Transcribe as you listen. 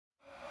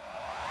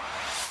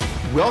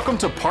Welcome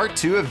to part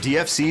 2 of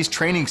DFC's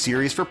training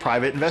series for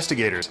private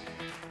investigators.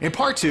 In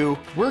part 2,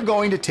 we're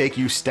going to take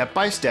you step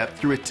by step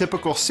through a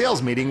typical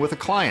sales meeting with a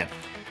client.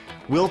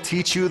 We'll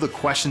teach you the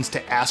questions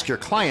to ask your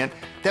client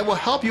that will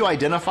help you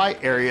identify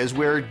areas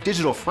where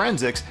digital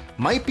forensics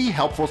might be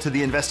helpful to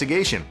the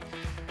investigation.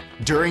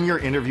 During your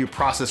interview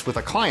process with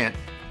a client,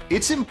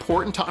 it's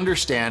important to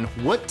understand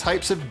what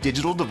types of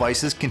digital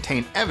devices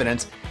contain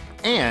evidence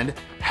and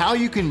how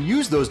you can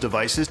use those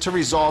devices to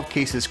resolve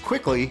cases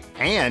quickly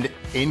and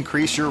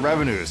increase your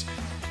revenues.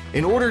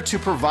 In order to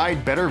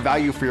provide better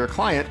value for your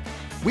client,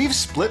 we've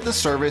split the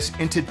service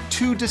into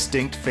 2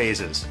 distinct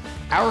phases.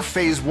 Our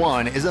phase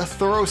 1 is a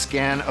thorough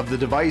scan of the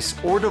device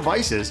or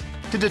devices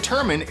to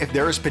determine if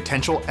there is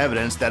potential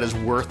evidence that is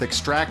worth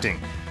extracting.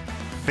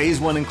 Phase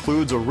 1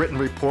 includes a written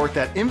report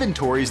that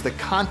inventories the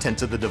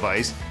contents of the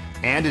device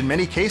and, in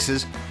many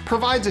cases,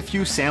 provides a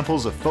few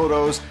samples of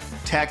photos,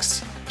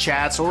 texts,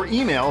 chats, or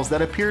emails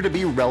that appear to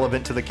be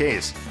relevant to the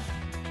case.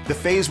 The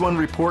Phase 1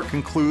 report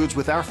concludes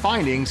with our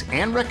findings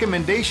and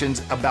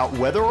recommendations about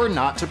whether or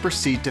not to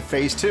proceed to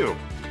Phase 2.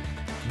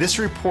 This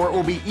report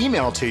will be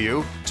emailed to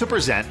you to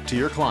present to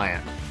your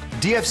client.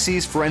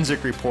 DFC's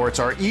forensic reports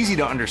are easy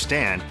to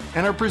understand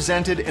and are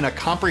presented in a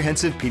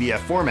comprehensive PDF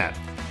format,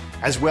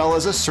 as well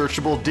as a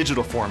searchable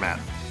digital format.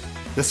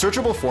 The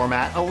searchable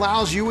format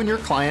allows you and your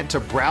client to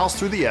browse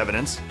through the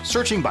evidence,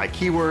 searching by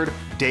keyword,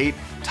 date,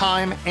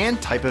 time,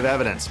 and type of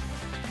evidence.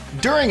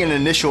 During an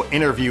initial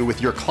interview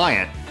with your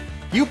client,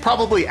 you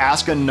probably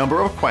ask a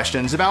number of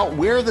questions about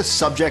where the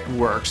subject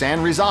works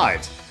and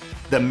resides,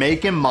 the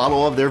make and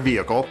model of their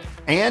vehicle,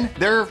 and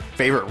their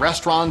favorite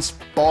restaurants,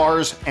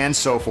 bars, and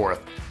so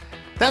forth.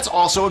 That's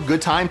also a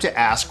good time to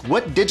ask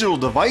what digital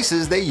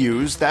devices they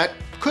use that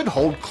could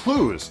hold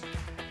clues.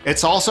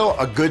 It's also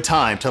a good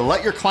time to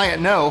let your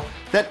client know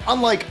that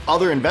unlike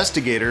other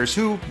investigators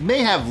who may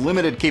have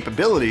limited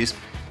capabilities,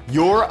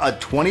 you're a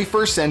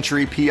 21st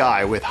century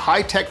PI with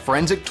high-tech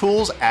forensic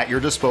tools at your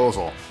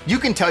disposal. You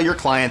can tell your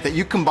client that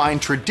you combine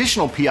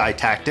traditional PI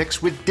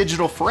tactics with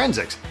digital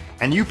forensics,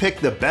 and you pick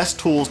the best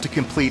tools to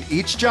complete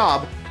each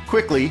job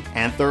quickly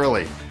and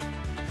thoroughly.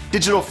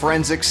 Digital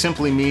forensics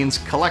simply means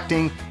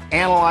collecting,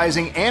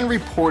 analyzing, and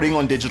reporting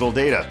on digital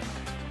data.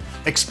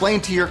 Explain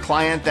to your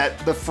client that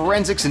the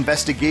forensics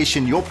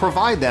investigation you'll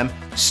provide them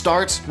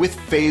starts with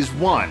Phase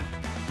 1,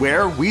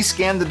 where we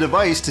scan the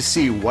device to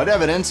see what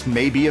evidence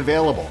may be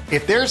available.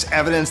 If there's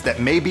evidence that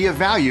may be of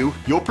value,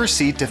 you'll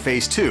proceed to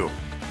Phase 2,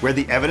 where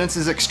the evidence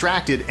is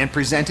extracted and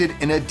presented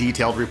in a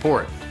detailed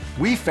report.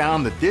 We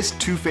found that this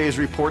 2-phase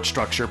report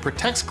structure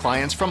protects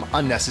clients from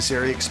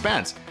unnecessary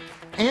expense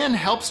and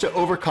helps to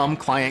overcome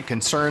client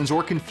concerns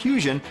or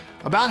confusion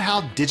about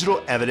how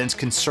digital evidence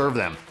can serve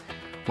them.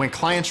 When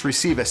clients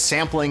receive a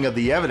sampling of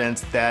the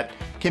evidence that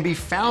can be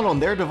found on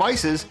their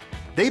devices,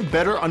 they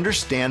better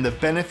understand the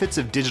benefits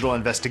of digital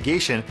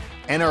investigation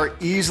and are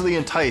easily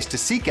enticed to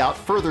seek out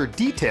further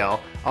detail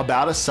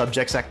about a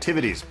subject's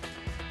activities.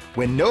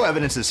 When no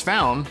evidence is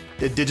found,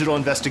 the digital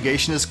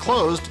investigation is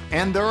closed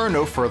and there are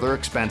no further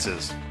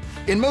expenses.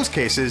 In most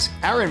cases,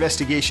 our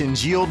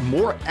investigations yield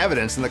more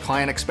evidence than the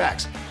client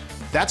expects.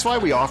 That's why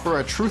we offer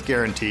a truth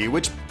guarantee,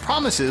 which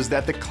promises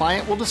that the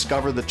client will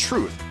discover the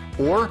truth,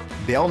 or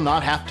they'll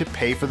not have to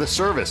pay for the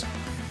service.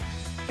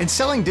 In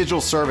selling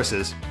digital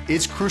services,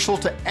 it's crucial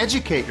to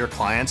educate your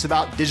clients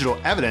about digital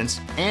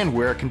evidence and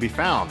where it can be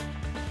found.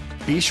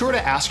 Be sure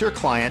to ask your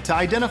client to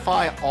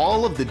identify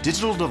all of the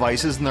digital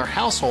devices in their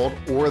household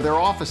or their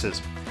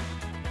offices.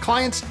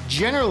 Clients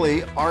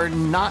generally are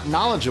not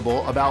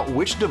knowledgeable about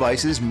which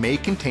devices may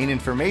contain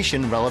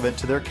information relevant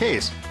to their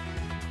case.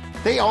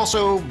 They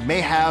also may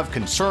have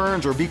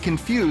concerns or be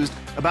confused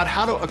about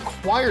how to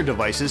acquire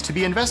devices to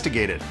be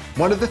investigated.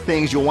 One of the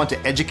things you'll want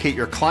to educate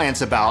your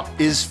clients about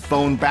is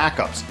phone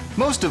backups.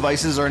 Most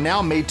devices are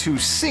now made to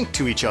sync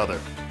to each other.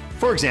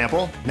 For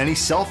example, many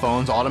cell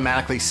phones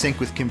automatically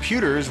sync with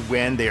computers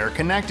when they are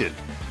connected.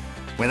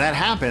 When that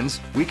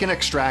happens, we can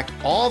extract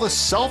all the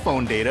cell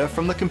phone data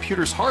from the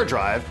computer's hard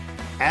drive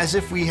as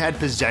if we had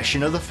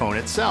possession of the phone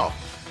itself.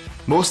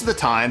 Most of the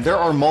time, there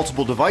are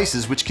multiple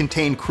devices which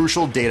contain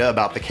crucial data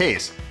about the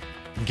case.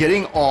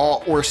 Getting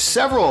all or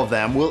several of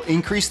them will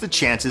increase the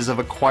chances of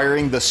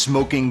acquiring the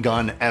smoking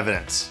gun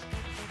evidence.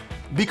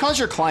 Because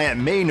your client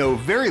may know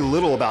very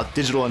little about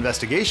digital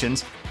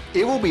investigations,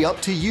 it will be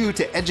up to you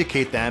to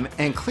educate them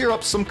and clear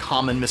up some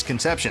common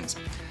misconceptions.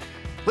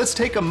 Let's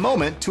take a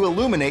moment to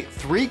illuminate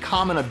 3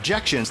 common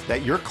objections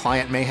that your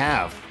client may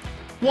have.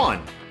 1.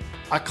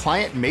 A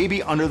client may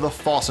be under the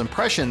false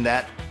impression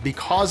that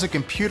because a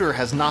computer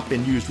has not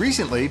been used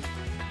recently,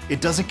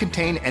 it doesn't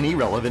contain any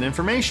relevant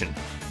information.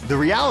 The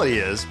reality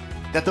is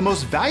that the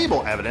most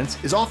valuable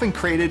evidence is often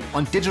created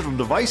on digital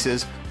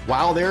devices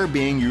while they're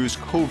being used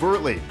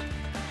covertly.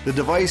 The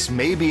device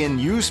may be in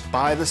use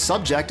by the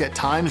subject at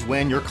times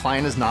when your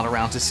client is not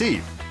around to see.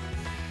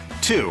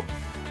 2.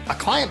 A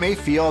client may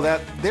feel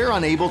that they're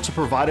unable to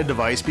provide a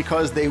device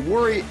because they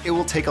worry it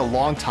will take a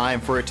long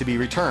time for it to be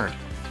returned.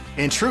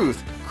 In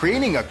truth,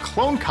 creating a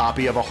clone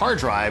copy of a hard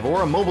drive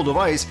or a mobile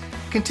device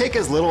can take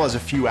as little as a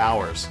few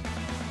hours.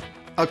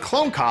 A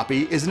clone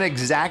copy is an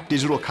exact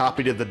digital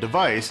copy to the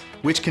device,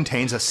 which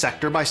contains a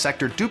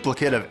sector-by-sector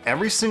duplicate of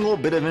every single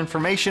bit of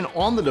information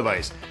on the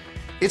device.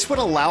 It's what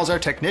allows our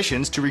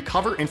technicians to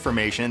recover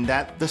information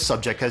that the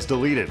subject has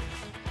deleted.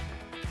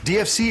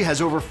 DFC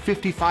has over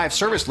 55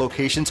 service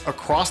locations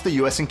across the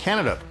US and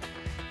Canada.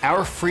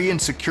 Our free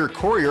and secure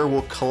courier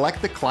will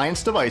collect the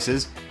client's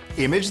devices,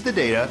 image the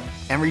data,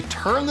 and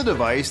return the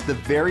device the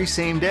very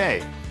same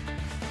day.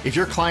 If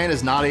your client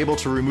is not able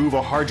to remove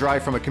a hard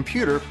drive from a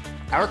computer,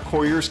 our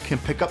couriers can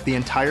pick up the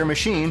entire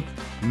machine,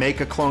 make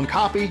a clone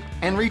copy,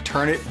 and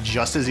return it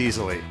just as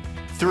easily.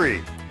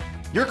 3.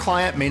 Your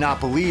client may not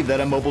believe that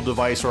a mobile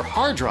device or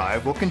hard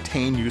drive will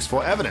contain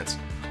useful evidence,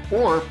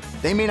 or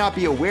they may not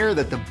be aware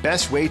that the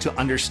best way to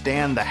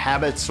understand the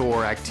habits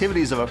or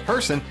activities of a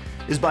person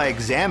is by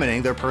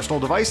examining their personal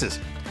devices.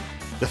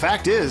 The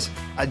fact is,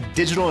 a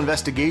digital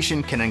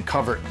investigation can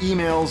uncover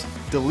emails,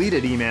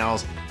 deleted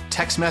emails,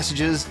 text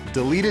messages,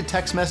 deleted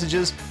text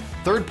messages,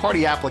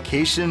 third-party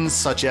applications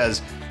such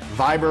as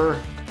Viber,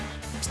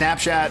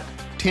 Snapchat,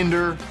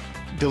 Tinder,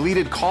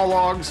 deleted call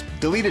logs,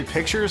 deleted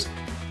pictures,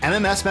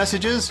 MMS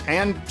messages,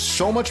 and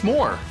so much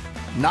more.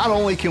 Not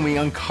only can we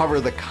uncover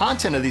the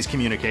content of these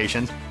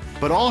communications,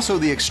 but also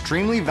the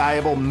extremely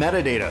valuable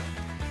metadata.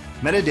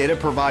 Metadata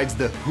provides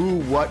the who,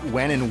 what,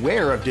 when, and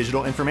where of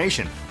digital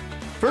information.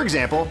 For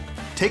example,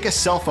 take a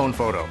cell phone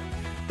photo.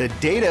 The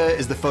data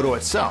is the photo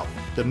itself.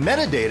 The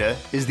metadata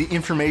is the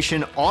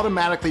information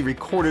automatically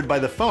recorded by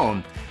the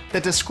phone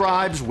that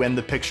describes when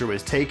the picture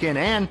was taken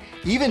and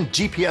even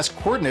GPS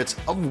coordinates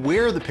of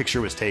where the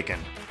picture was taken.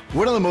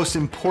 One of the most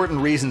important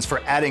reasons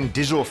for adding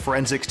digital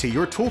forensics to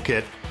your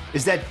toolkit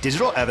is that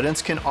digital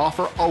evidence can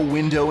offer a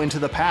window into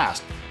the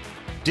past.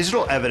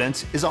 Digital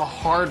evidence is a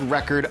hard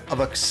record of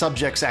a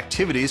subject's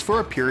activities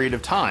for a period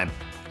of time,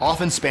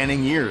 often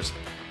spanning years.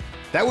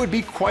 That would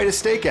be quite a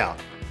stakeout.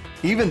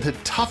 Even the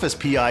toughest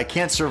PI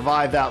can't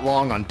survive that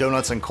long on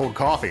donuts and cold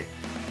coffee.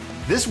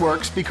 This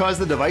works because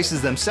the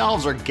devices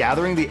themselves are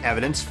gathering the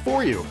evidence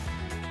for you.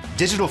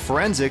 Digital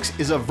forensics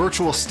is a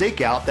virtual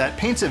stakeout that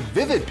paints a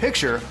vivid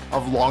picture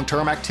of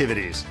long-term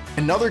activities.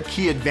 Another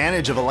key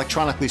advantage of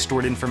electronically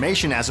stored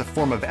information as a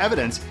form of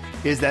evidence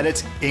is that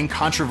it's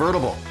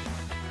incontrovertible.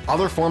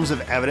 Other forms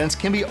of evidence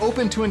can be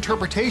open to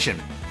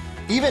interpretation.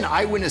 Even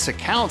eyewitness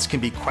accounts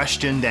can be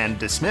questioned and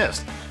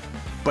dismissed.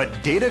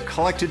 But data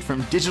collected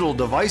from digital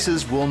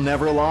devices will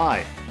never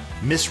lie,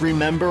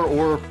 misremember,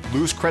 or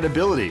lose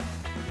credibility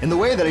in the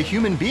way that a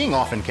human being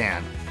often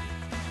can.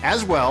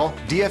 As well,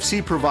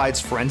 DFC provides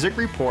forensic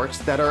reports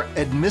that are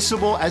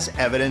admissible as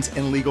evidence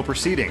in legal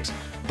proceedings,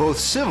 both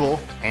civil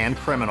and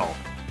criminal.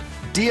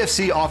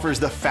 DFC offers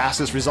the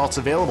fastest results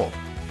available.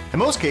 In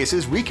most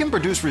cases, we can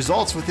produce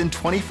results within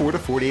 24 to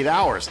 48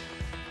 hours.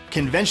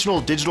 Conventional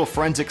digital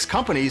forensics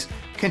companies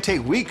can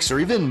take weeks or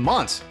even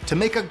months to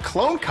make a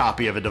clone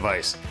copy of a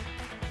device.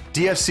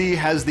 DFC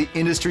has the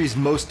industry's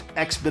most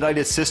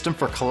expedited system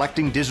for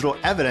collecting digital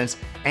evidence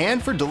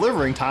and for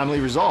delivering timely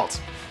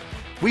results.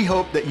 We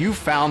hope that you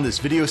found this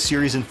video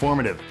series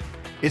informative.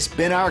 It's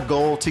been our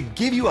goal to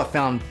give you a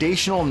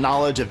foundational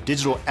knowledge of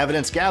digital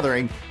evidence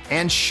gathering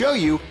and show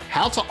you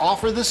how to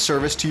offer this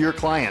service to your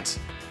clients.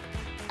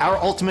 Our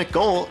ultimate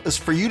goal is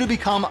for you to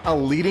become a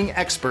leading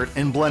expert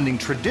in blending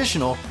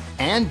traditional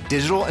and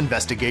digital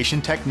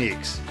investigation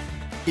techniques.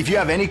 If you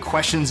have any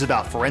questions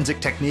about forensic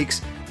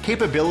techniques,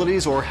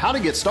 capabilities, or how to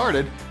get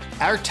started,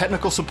 our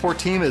technical support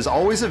team is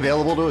always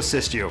available to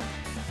assist you.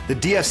 The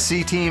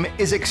DFC team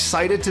is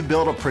excited to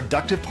build a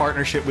productive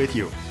partnership with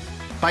you.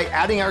 By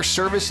adding our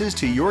services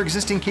to your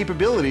existing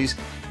capabilities,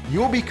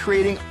 you'll be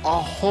creating a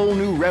whole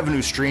new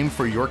revenue stream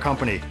for your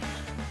company.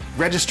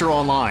 Register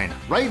online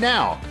right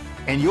now,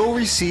 and you'll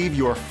receive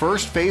your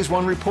first Phase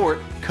 1 report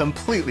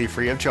completely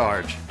free of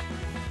charge.